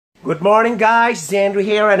Good morning guys, it's Andrew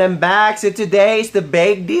here and I'm back. So today is the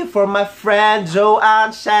big day for my friend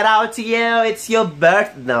Joanne. Shout out to you. It's your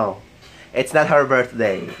birthday. No, it's not her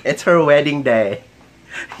birthday. It's her wedding day.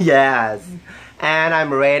 Yes. And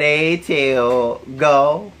I'm ready to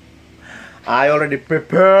go. I already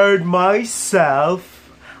prepared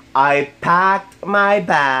myself. I packed my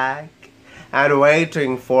bag and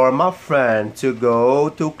waiting for my friend to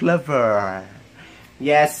go to Claver.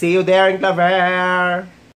 Yes, see you there in Claver.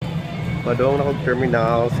 Padong na kong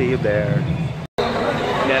terminal. See you there.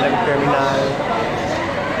 Inalam terminal.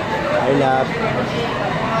 I love.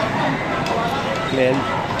 Clint.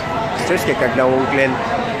 Stress kay kagnawong Clint.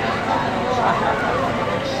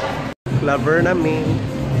 Claver namin.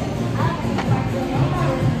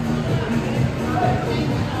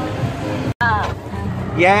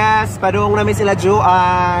 Yes, padung namin sila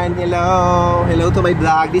Joanne. Hello. Hello to my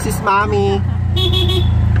vlog. This is Mommy.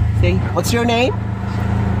 Say, what's your name?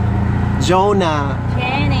 Jonah.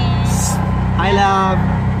 Janice. Hi, love.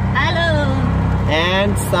 Hello.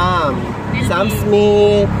 And Sam. Sam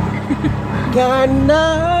Smith.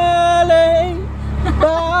 Ganale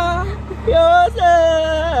ba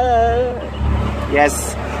yourself.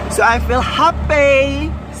 Yes. So I feel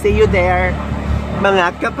happy. See you there,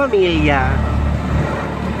 mga kapamilya.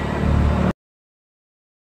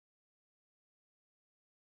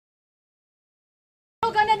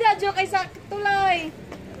 Gana dia joke kay sa tulay.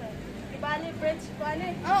 Ibali French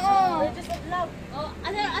bali. Oo. Bridges of love. Oh,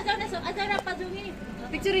 azar na padungi.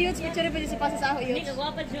 Picture yun, picture pa si pasa sa ako yun.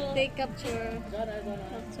 Nagwa pa jo. Take capture.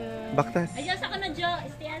 Baktas. Ayos ako na jo,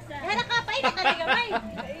 istiasa. Hala ka pa ina ka gamay.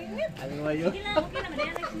 Ano ba yun? Okay na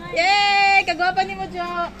smile. Yay, kagwapa ni mo jo.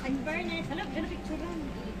 Ang fairness. Hala, gana picture lang.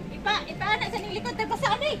 Ipa na sa ning likod pa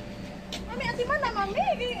sa ani. Mami, ati man na mami.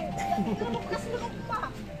 Ano mo kasulong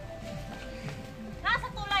pa? Nasa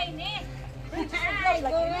tulay ni. Ay,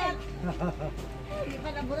 burat.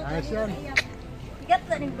 Ayos yan. Igat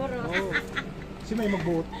na ning buro. Si may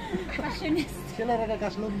magbuot. Passionist. Sila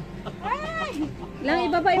nagkakaslog. Ay!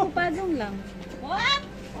 Lang ibabay mo padong lang. What?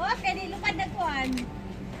 What? Kaya lupad na kuhan.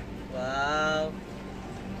 Wow.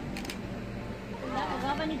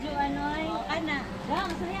 Kagaba ni Joanoy. Ana.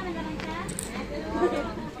 Wow, masaya man lang siya.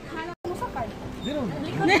 Hala mo sakay. Dino.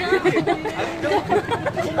 Likod na.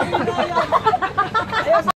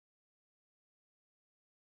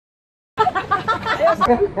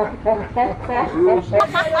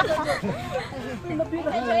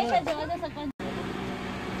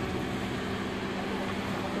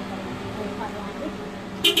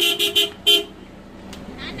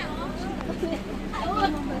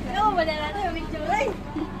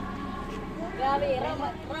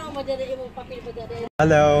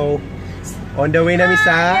 Hello. On the way namin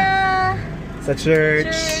sa church.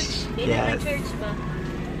 Yes. Church ba?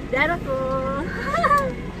 Dara ko.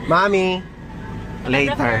 Mommy.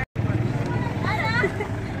 Later.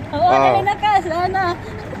 Oo, dali na ka. Sana.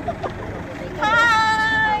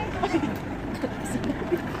 Hi!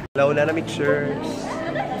 Hello na namin church.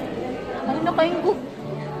 Ano na kayong book?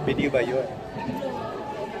 Video ba yun?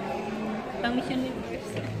 Pang Mission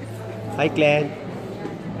University. Hi, Glenn.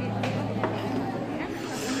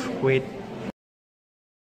 Wait.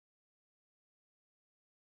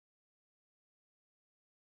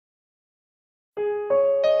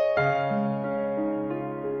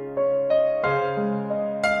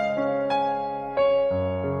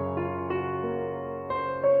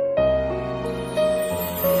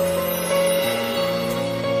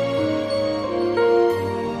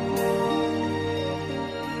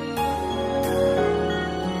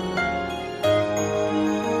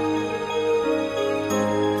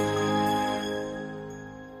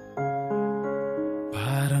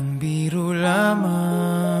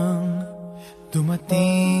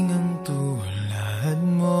 Dumating ang tulad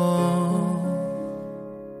mo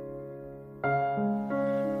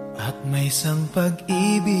at may isang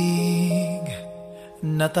pag-ibig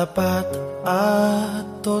na tapat at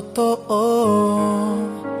totoo.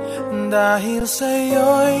 Dahil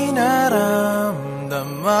sa'yo'y naramdaman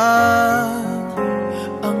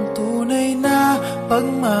ang tunay na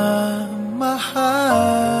pagmamahal.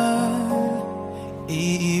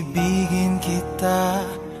 Iibigin kita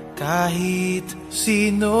kahit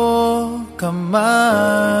sino ka man.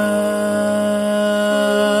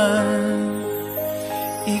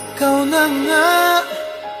 Ikaw na nga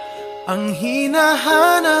ang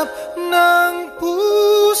hinahanap ng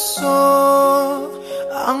puso,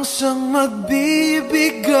 ang siyang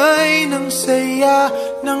magbibigay ng saya,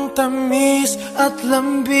 ng tamis at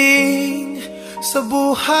lambing sa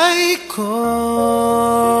buhay ko.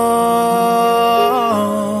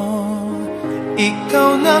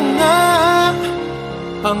 Ikaw na nga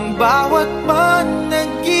ang bawat panaginip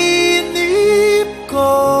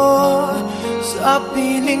ko. Sa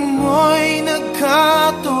piling mo'y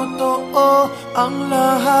nagkatotoo ang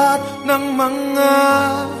lahat ng mga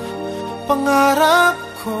pangarap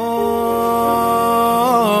ko.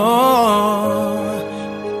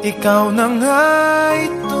 Ikaw na nga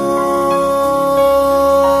ito.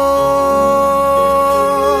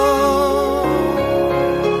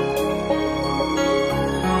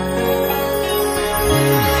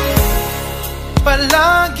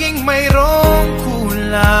 Palaging mayroong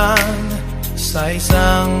kulang sa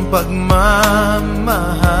isang pagmamahal.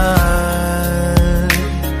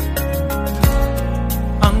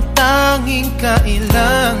 Ang tanging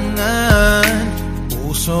kailangan,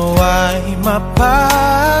 puso ay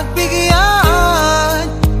mapagbigyan.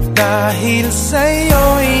 Dahil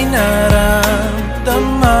sa'yo'y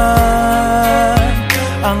naramdaman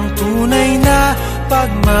ang tunay na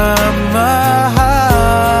pagmamahal.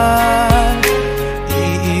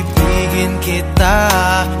 Iibigin kita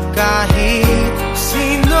kahit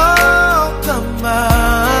sino ka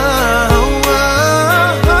man.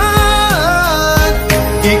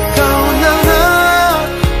 Ikaw na nga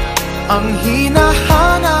ang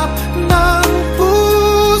hinahanap ng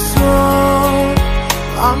puso,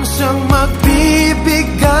 ang siyang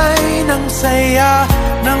magbibigay ng saya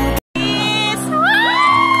ng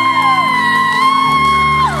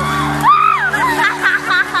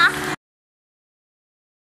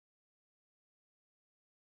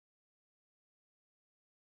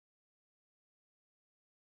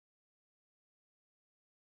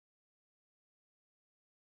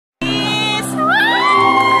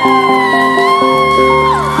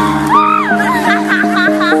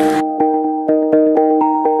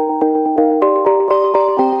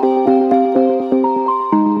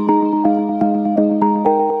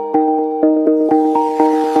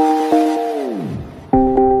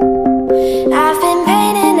I've been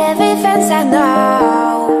painting every fence I know.